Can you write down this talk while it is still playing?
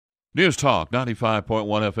News Talk 95.1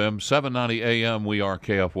 FM, 790 AM. We are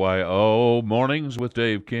KFYO mornings with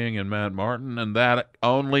Dave King and Matt Martin, and that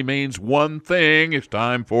only means one thing. It's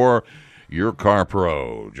time for your Car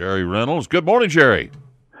Pro, Jerry Reynolds. Good morning, Jerry.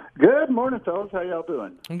 Good morning, fellas. How y'all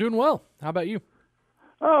doing? I'm doing well. How about you?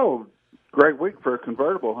 Oh, great week for a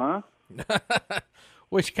convertible, huh?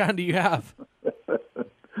 Which kind do you have?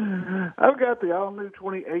 I've got the all-new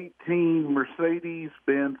 2018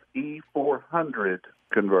 Mercedes-Benz E400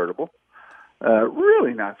 Convertible.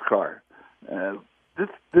 Really nice car. This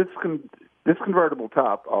convertible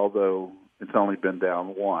top, although it's only been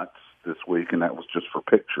down once this week, and that was just for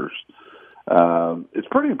pictures, it's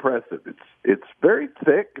pretty impressive. It's very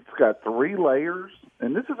thick. It's got 3 layers,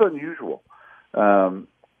 and this is unusual.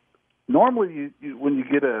 Normally, when you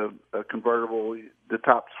get a convertible, the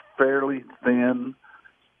top's fairly thin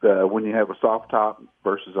when you have a soft top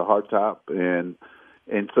versus a hard top, and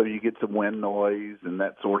so you get some wind noise and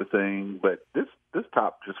that sort of thing. But this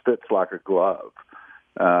top just fits like a glove,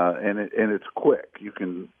 and it's quick. You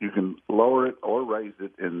can lower it or raise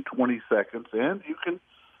it in 20 seconds, and you can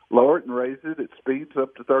lower it and raise it at speeds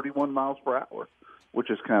up to 31 miles per hour, which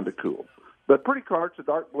is kind of cool. But pretty car. It's a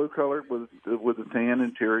dark blue color with a tan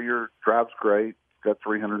interior. Drives great. Got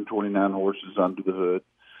 329 horses under the hood,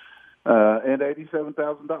 and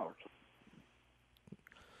 $87,000.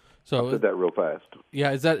 So I did that real fast.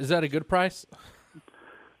 Yeah, is that a good price?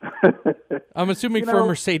 I'm assuming for a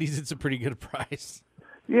Mercedes, it's a pretty good price.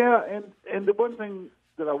 Yeah, and the one thing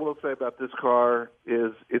that I will say about this car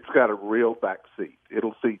is it's got a real back seat.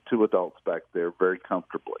 It'll seat 2 adults back there very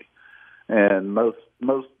comfortably. And most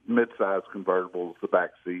mid-size convertibles, the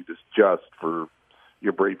back seat is just for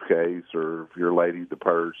your briefcase or if your lady the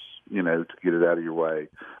purse, to get it out of your way.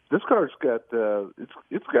 This car's got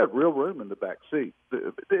it's got real room in the back seat.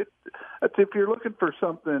 If you're looking for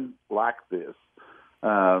something like this,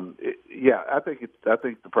 I think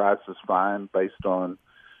the price is fine based on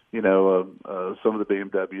some of the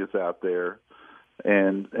BMWs out there.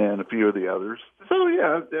 And a few of the others. So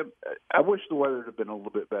yeah, I wish the weather had been a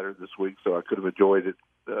little bit better this week, so I could have enjoyed it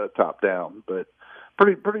top down. But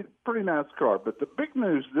pretty nice car. But the big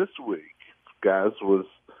news this week, guys, was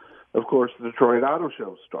of course the Detroit Auto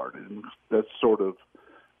Show started, and that sort of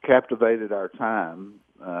captivated our time.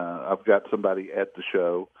 I've got somebody at the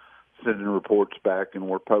show sending reports back, and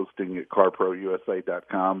we're posting at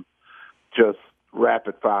carprousa.com just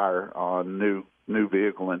rapid fire on new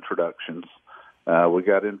vehicle introductions. We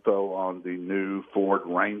got info on the new Ford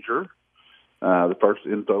Ranger. The first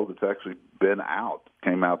info that's actually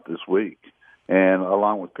came out this week, and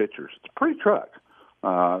along with pictures. It's a pretty truck.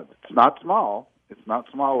 It's not small. It's not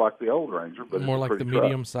small like the old Ranger, but more it's like the truck.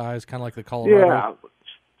 medium size, kind of like the Colorado. Yeah,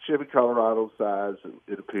 Chevy Colorado size,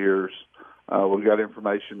 it appears. We've got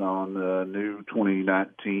information on the new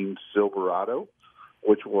 2019 Silverado,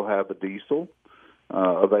 which will have a diesel.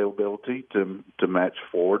 Availability to match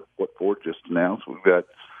what Ford just announced. We've got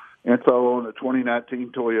info on the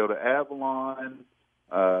 2019 Toyota Avalon.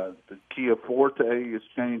 The Kia Forte is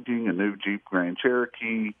changing. A new Jeep Grand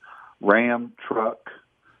Cherokee. Ram truck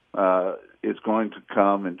is going to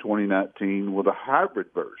come in 2019 with a hybrid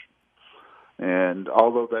version. And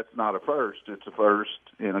although that's not a first, it's a first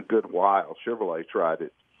in a good while. Chevrolet tried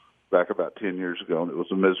it back about 10 years ago, and it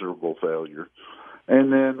was a miserable failure.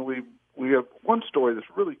 And then we have one story that's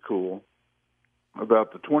really cool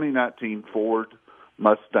about the 2019 Ford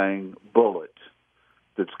Mustang Bullitt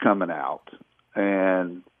that's coming out.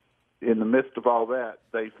 And in the midst of all that,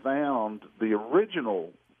 they found the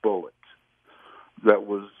original Bullitt that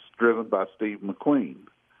was driven by Steve McQueen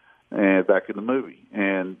back in the movie.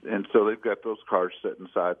 And so they've got those cars sitting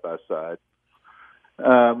side by side.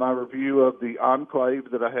 My review of the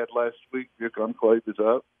Enclave that I had last week, Buick Enclave, is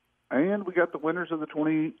up. And we got the winners of the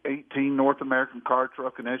 2018 North American Car,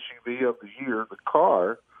 Truck, and SUV of the year. The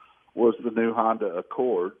car was the new Honda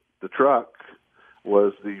Accord. The truck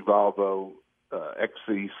was the Volvo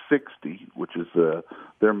XC60, which is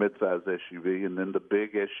their midsize SUV. And then the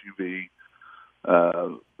big SUV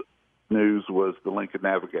news was the Lincoln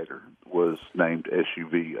Navigator was named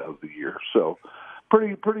SUV of the year. So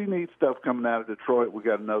pretty neat stuff coming out of Detroit. We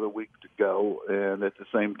got another week to go. And at the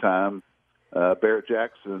same time, Barrett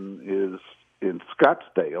Jackson is in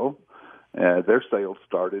Scottsdale. Their sales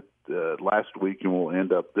started last week and will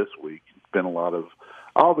end up this week. It's been a lot of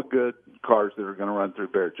all the good cars that are going to run through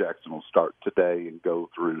Barrett Jackson will start today and go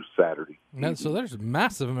through Saturday. So there's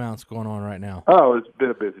massive amounts going on right now. Oh, it's been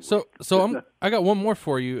a busy week. So I got one more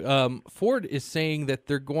for you. Ford is saying that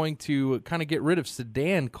they're going to kind of get rid of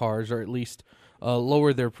sedan cars, or at least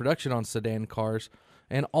lower their production on sedan cars,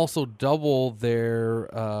 and also double their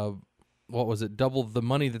what was it, double the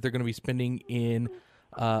money that they're going to be spending in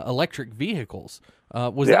electric vehicles.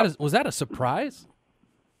 Was that a surprise?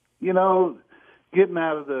 You know, getting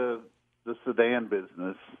out of the sedan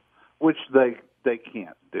business, which they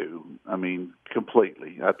can't do. I mean,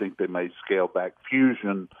 completely. I think they may scale back.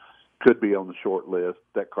 Fusion could be on the short list.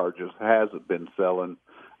 That car just hasn't been selling,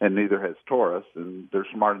 and neither has Taurus. And they're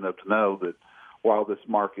smart enough to know that while this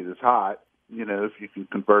market is hot, you know, if you can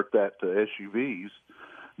convert that to SUVs,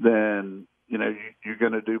 then, you know, you're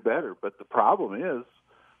going to do better. But the problem is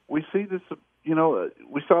we see this, you know,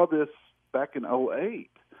 we saw this back in 2008,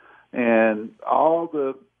 and all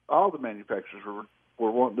the manufacturers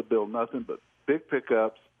were wanting to build nothing but big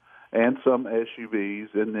pickups and some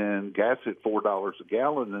SUVs, and then gas at $4 a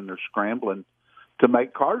gallon, and they're scrambling to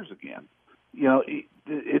make cars again. You know,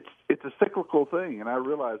 it's a cyclical thing, and I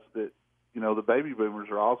realize that, you know, the baby boomers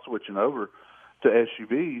are all switching over to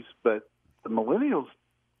SUVs, but the millennials,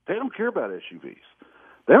 they don't care about SUVs.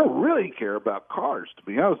 They don't really care about cars, to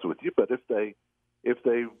be honest with you. But if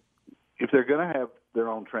they're going to have their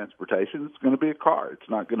own transportation, it's going to be a car. It's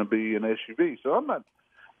not going to be an SUV. So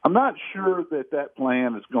I'm not sure that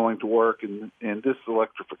plan is going to work. In this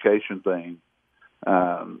electrification thing,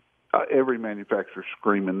 every manufacturer's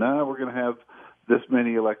screaming, "No, we're going to have this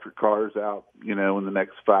many electric cars out, you know, in the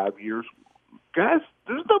next 5 years." Guys,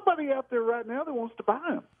 there's nobody out there right now that wants to buy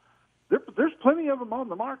them. There's plenty of them on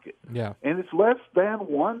the market. Yeah. And it's less than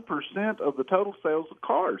 1% of the total sales of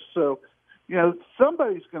cars. So, you know,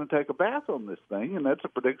 somebody's going to take a bath on this thing, and that's a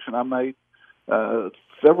prediction I made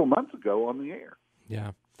several months ago on the air.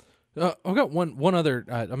 Yeah. I've got one other.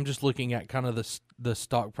 I'm just looking at kind of the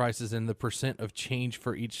stock prices and the percent of change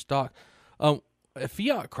for each stock.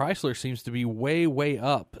 Fiat Chrysler seems to be way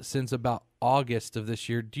up since about August of this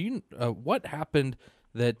year. Do you what happened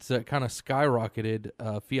that kind of skyrocketed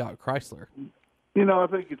Fiat Chrysler? You know, I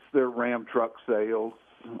think it's their Ram truck sales.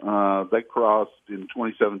 They crossed in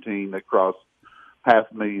 2017. They crossed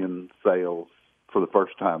 500,000 sales for the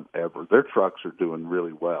first time ever. Their trucks are doing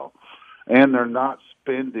really well, and they're not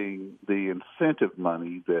spending the incentive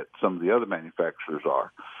money that some of the other manufacturers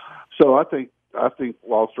are. So I think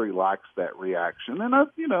Wall Street likes that reaction. And,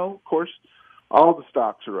 you know, of course, all the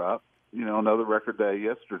stocks are up. You know, another record day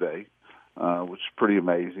yesterday, which is pretty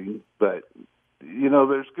amazing. But, you know,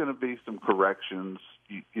 there's going to be some corrections.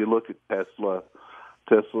 You look at Tesla.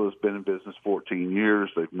 Tesla has been in business 14 years.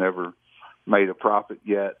 They've never made a profit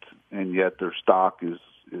yet, and yet their stock is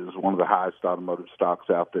one of the highest automotive stocks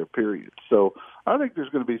out there, period. So I think there's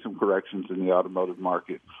going to be some corrections in the automotive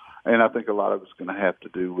market. And I think a lot of it's going to have to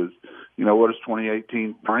do with, you know, what does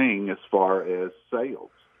 2018 bring as far as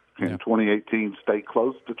sales? Can 2018 stay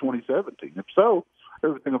close to 2017? If so,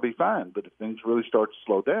 everything will be fine. But if things really start to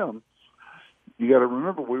slow down, you got to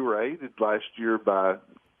remember we were aided last year by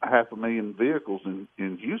 500,000 vehicles in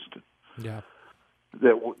Houston. Yeah.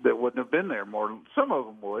 That wouldn't have been there more. Some of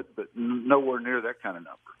them would, but nowhere near that kind of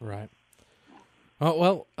number. Right.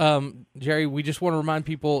 Well, Jerry, we just want to remind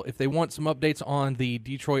people, if they want some updates on the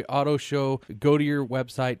Detroit Auto Show, go to your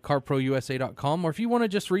website, carprousa.com, or if you want to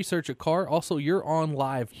just research a car, also you're on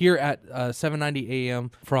live here at 790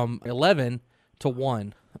 a.m. from 11 to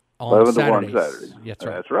 1 on 11 Saturdays. to 1 Saturdays. That's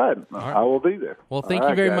right. That's right. I will be there. Well, thank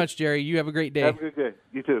you very much, Jerry. You have a great day. Have a good day.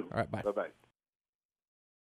 You too. All right, bye. Bye-bye.